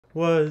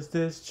Was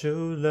this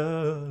true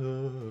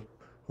love?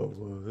 Or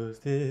was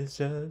this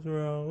just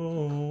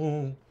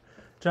wrong?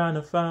 Trying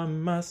to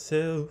find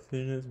myself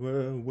in this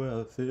world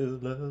where I feel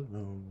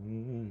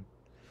alone.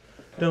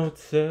 Don't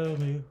tell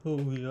me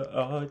who you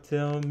are,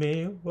 tell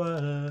me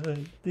why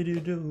did you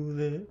do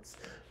this?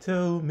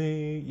 Tell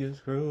me you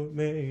screwed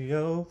me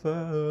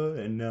over,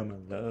 and now my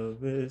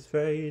love is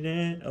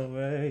fading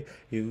away.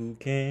 You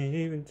can't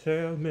even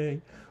tell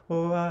me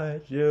why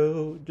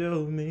you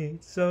do me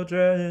so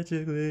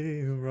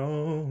tragically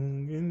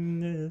wrong in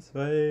this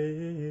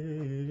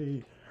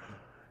way.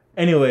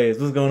 Anyways,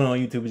 what's going on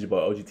YouTube? It's your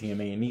boy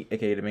Ogtmane,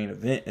 aka the main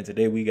event, and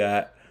today we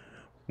got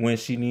When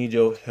She Needs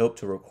Your Help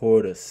to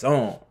Record a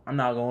Song. I'm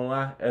not gonna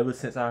lie, ever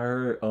since I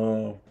heard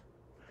that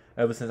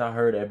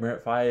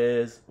Brent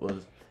Faiyaz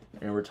was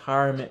in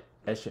retirement,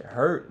 that shit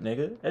hurt,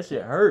 nigga. That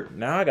shit hurt.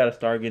 Now I gotta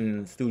start getting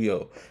in the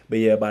studio. But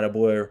yeah, by the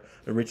boy,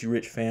 the Richie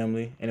Rich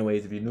family.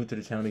 Anyways, if you're new to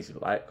the channel, make sure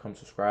to like, come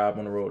subscribe.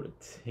 On the road to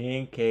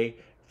 10K,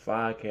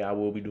 5K. I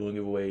will be doing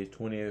giveaways,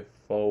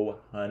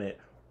 2,400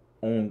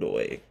 on the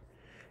way.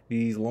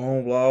 These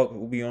long vlogs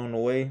will be on the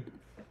way.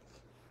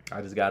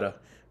 I just gotta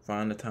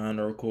find the time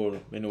to record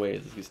them.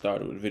 Anyways, let's get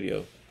started with the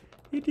video.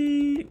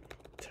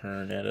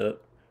 Turn that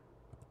up.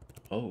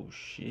 Oh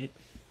shit.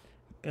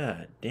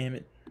 God damn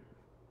it.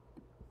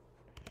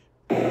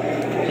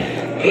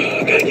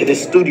 Gotta get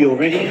this studio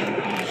ready.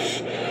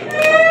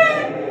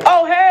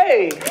 Oh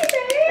hey!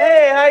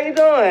 Hey, how you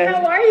doing?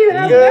 How are you?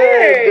 How's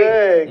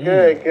Good.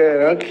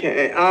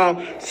 Okay.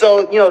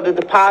 So the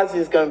deposit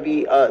is gonna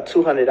be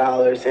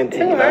 $200 and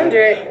then,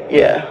 $200.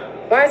 Yeah.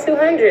 Why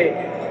 200?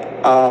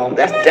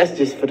 That's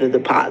just for the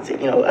deposit.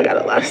 I got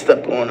a lot of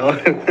stuff going on.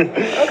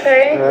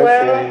 Okay.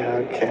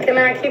 Well, can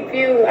I keep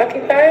you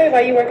occupied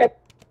while you work at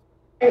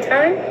the same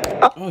time?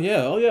 Oh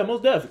yeah,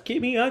 most definitely.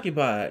 Keep me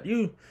occupied.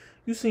 You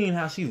seen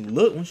how she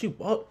looked when she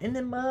walked in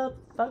that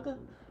motherfucker?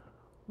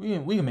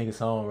 We can make a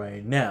song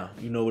right now.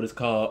 You know what it's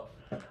called?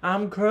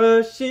 I'm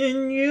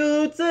crushing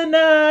you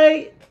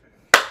tonight.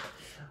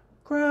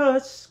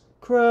 Crush.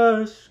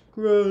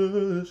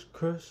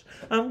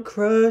 I'm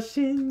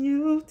crushing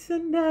you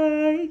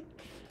tonight.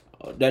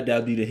 Oh,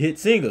 that'll be the hit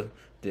single.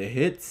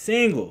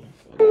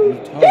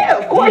 Yeah,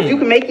 of course. You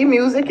can make your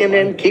music and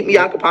then keep me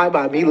occupied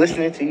by me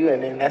listening to you,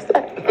 and then that's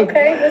that.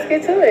 Okay, let's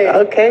get to it.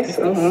 Okay,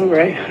 so all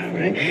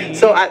right.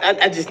 So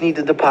I just need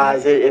the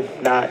deposit.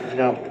 If not, I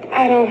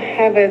don't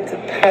have a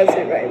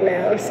deposit right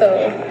now,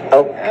 so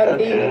I'll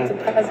give you a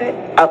deposit.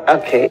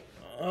 Okay.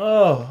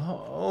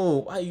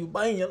 Oh, why you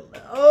buying your...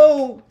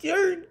 Oh,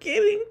 you're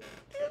kidding.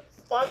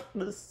 Fuck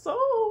the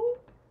song.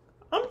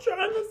 I'm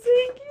trying to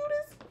sing you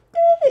this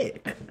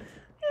dick.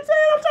 You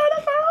saying I'm trying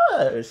to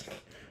crush.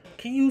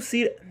 Can you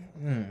see that?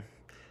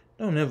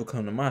 Don't ever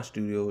come to my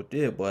studio with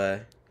that,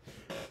 boy.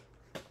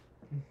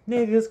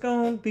 Niggas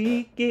gonna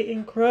be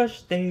getting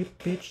crushed. They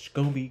bitch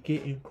gonna be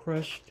getting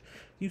crushed.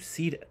 You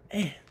see that?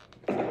 Man.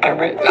 All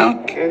right.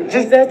 Okay.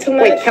 Is that too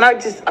much? Wait, can I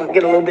just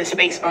get a little bit of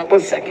space? 1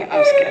 second.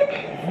 I'm scared.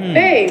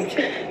 Babe.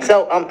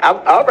 So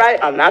all right.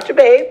 I'm not your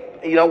babe.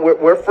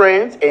 We're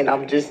friends, and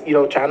I'm just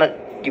trying to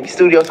give you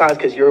studio times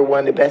because you're one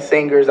of the best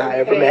singers I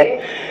ever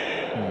met.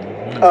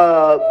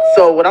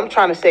 So what I'm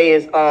trying to say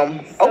is,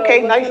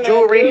 okay, nice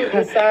jewelry.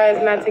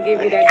 Besides not to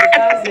give you that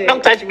deposit.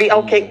 Don't touch me.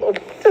 Okay,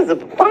 there's a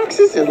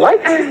boxes and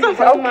lights and stuff.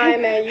 Don't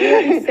mind that.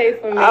 You'll be safe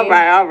for me. All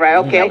right.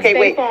 Okay,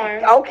 wait.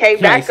 Farm. Okay,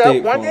 back up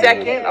State 1 Farm.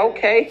 second.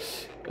 Okay.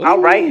 All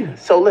right.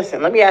 So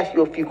listen, let me ask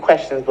you a few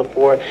questions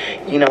before,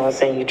 you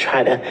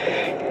try to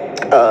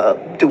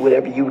do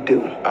whatever you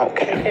do.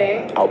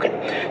 Okay.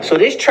 So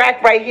this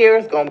track right here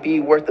is gonna be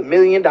worth $1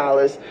 million.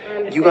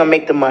 You're gonna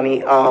make the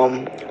money.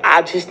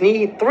 I just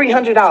need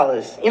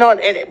 $300.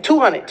 And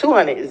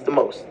 200 is the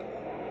most.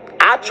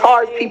 I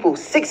charge people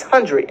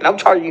 $600, and I'm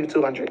charging you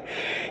 $200.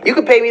 You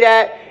can pay me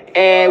that,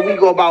 and we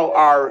go about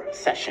our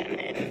session,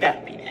 and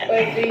that'd be that.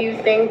 But do you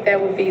think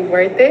that would be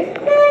worth it?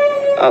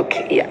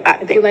 Okay, yeah, I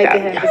Would think you like that. to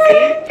have the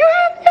seat? You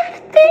have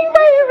everything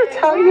right here to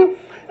tell you.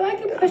 I feel like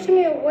you're pushing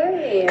me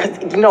away. Cause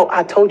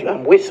I told you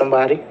I'm with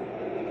somebody,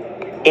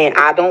 and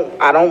I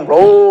don't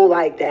roll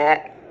like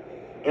that.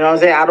 You know what I'm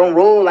saying? I don't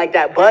roll like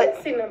that. I But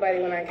didn't see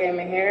nobody when I came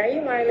in here. Are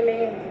you lying to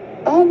me?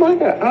 oh my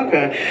God.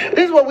 Okay.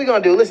 This is what we're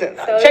gonna do. Listen.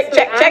 So check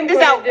I'm this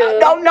gonna out. do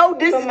No.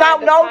 This is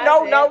not. No.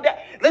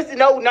 Listen.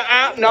 No.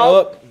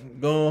 Oh,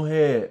 go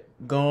ahead.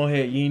 You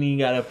ain't even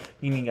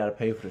gotta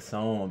pay for the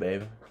song,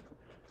 baby.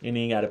 You ain't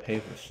even gotta pay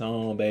for the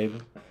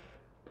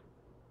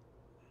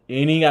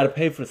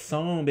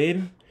song,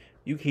 baby.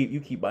 You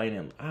keep buying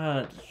them.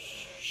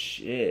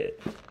 Shit.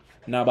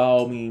 Now, by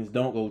all means,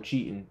 don't go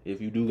cheating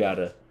if you do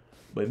gotta.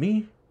 But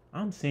me,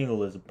 I'm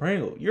single as a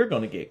Pringle. You're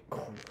gonna get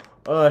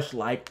crushed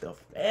like the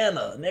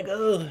Fanta,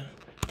 nigga.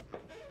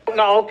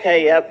 No.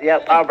 Okay.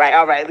 Yep. All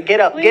right. Get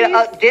up.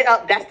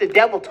 That's the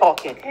devil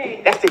talking.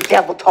 Okay. That's the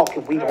devil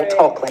talking. We don't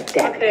talk like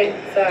that. Okay,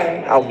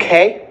 sorry.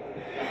 Okay.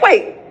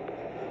 Wait.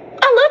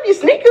 I love your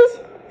sneakers.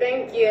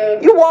 Thank you.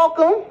 You're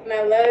welcome. And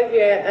I love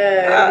your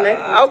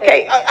necklace.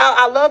 Okay,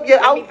 I love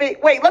your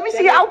outfit. Wait, let me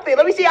see your outfit.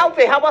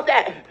 How about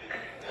that?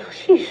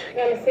 Sheesh. You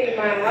want to see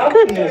my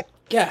outfit? Goodness.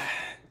 God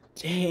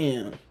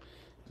damn,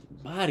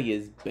 body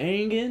is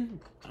banging.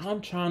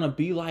 I'm trying to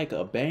be like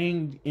a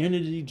bang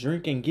energy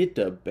drink and get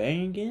the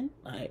banging.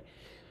 Like,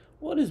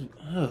 what is,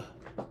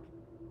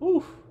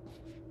 oof.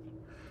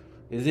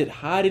 Is it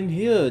hot in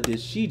here? Or did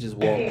she just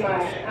walk?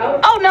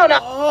 Oh, no, no.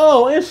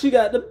 Oh, and she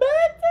got the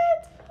back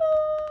tattoo.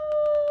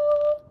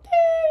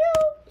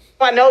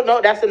 Damn. No,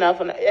 that's enough.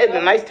 It's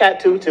a nice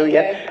tattoo, too,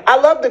 yeah. I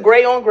love the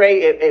gray on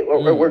gray. It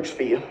works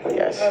for you.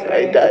 Yes,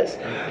 it does.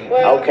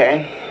 Well,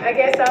 okay. I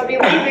guess I'll be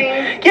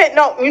leaving. Yeah,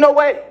 no, you know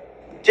what?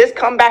 Just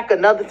come back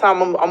another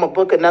time. I'm going to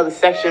book another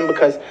section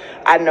because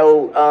I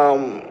know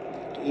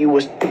you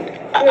was,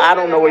 I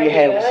don't know where your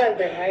head was.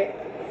 Right?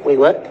 Wait,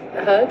 what?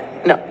 A hug?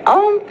 No.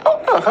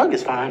 A hug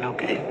is fine.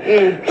 Okay.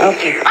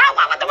 Okay.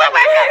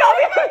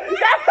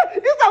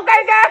 It's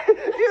okay, guys.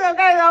 It's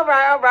okay. All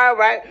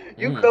right.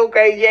 You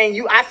okay? Yeah, and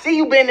I see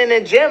you been in the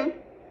gym.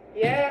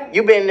 Yeah.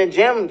 You been in the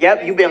gym.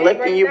 Yep. You been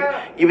lifting. You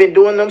been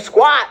doing them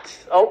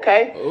squats.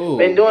 Okay. Ooh.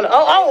 Been doing.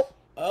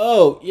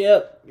 Oh,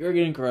 yep. You're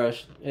getting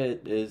crushed.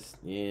 It is.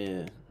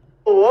 Yeah.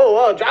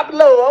 Oh, drop it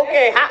low.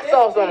 Okay, hot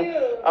sauce on them.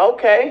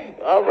 Okay.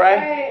 All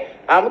right.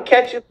 I'm gonna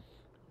catch you.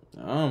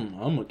 I'm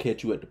gonna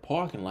catch you at the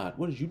parking lot.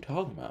 What are you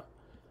talking about?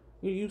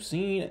 You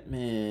seen it,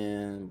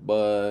 man?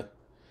 But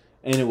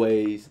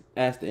anyways,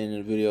 that's the end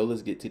of the video.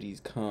 Let's get to these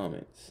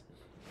comments.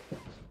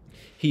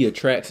 He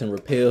attracts and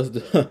repels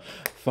the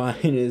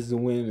finest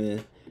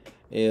women.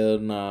 Hell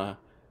nah.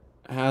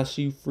 How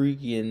she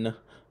freaky and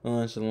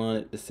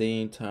nonchalant at the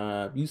same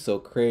time. You so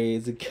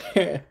crazy.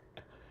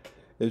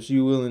 If she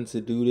willing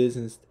to do this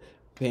and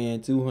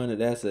paying $200,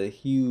 that's a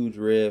huge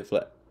red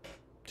flag.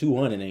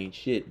 200 ain't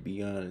shit, to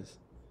be honest.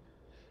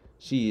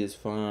 She is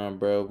fine,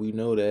 bro. We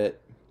know that.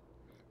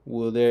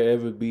 Will there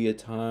ever be a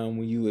time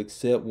when you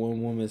accept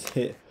one woman's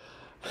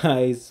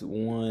highest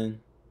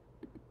one?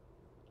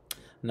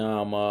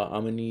 Nah, ma,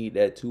 I'm gonna need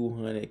that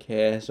 200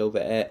 cash over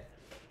at.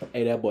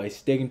 Hey, that boy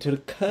sticking to the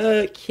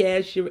cut.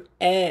 Cash your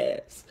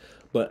ass.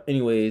 But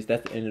anyways,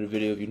 that's the end of the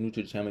video. If you're new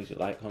to the channel, make sure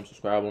you like, comment,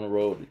 subscribe on the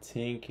road to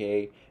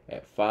 10K.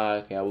 At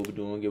 5K, I will be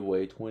doing a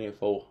giveaway.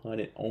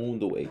 2,400 on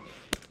the way.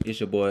 It's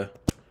your boy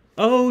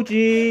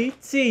OGTMANE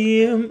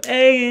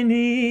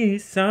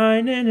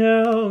signing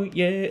out.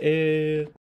 Yeah.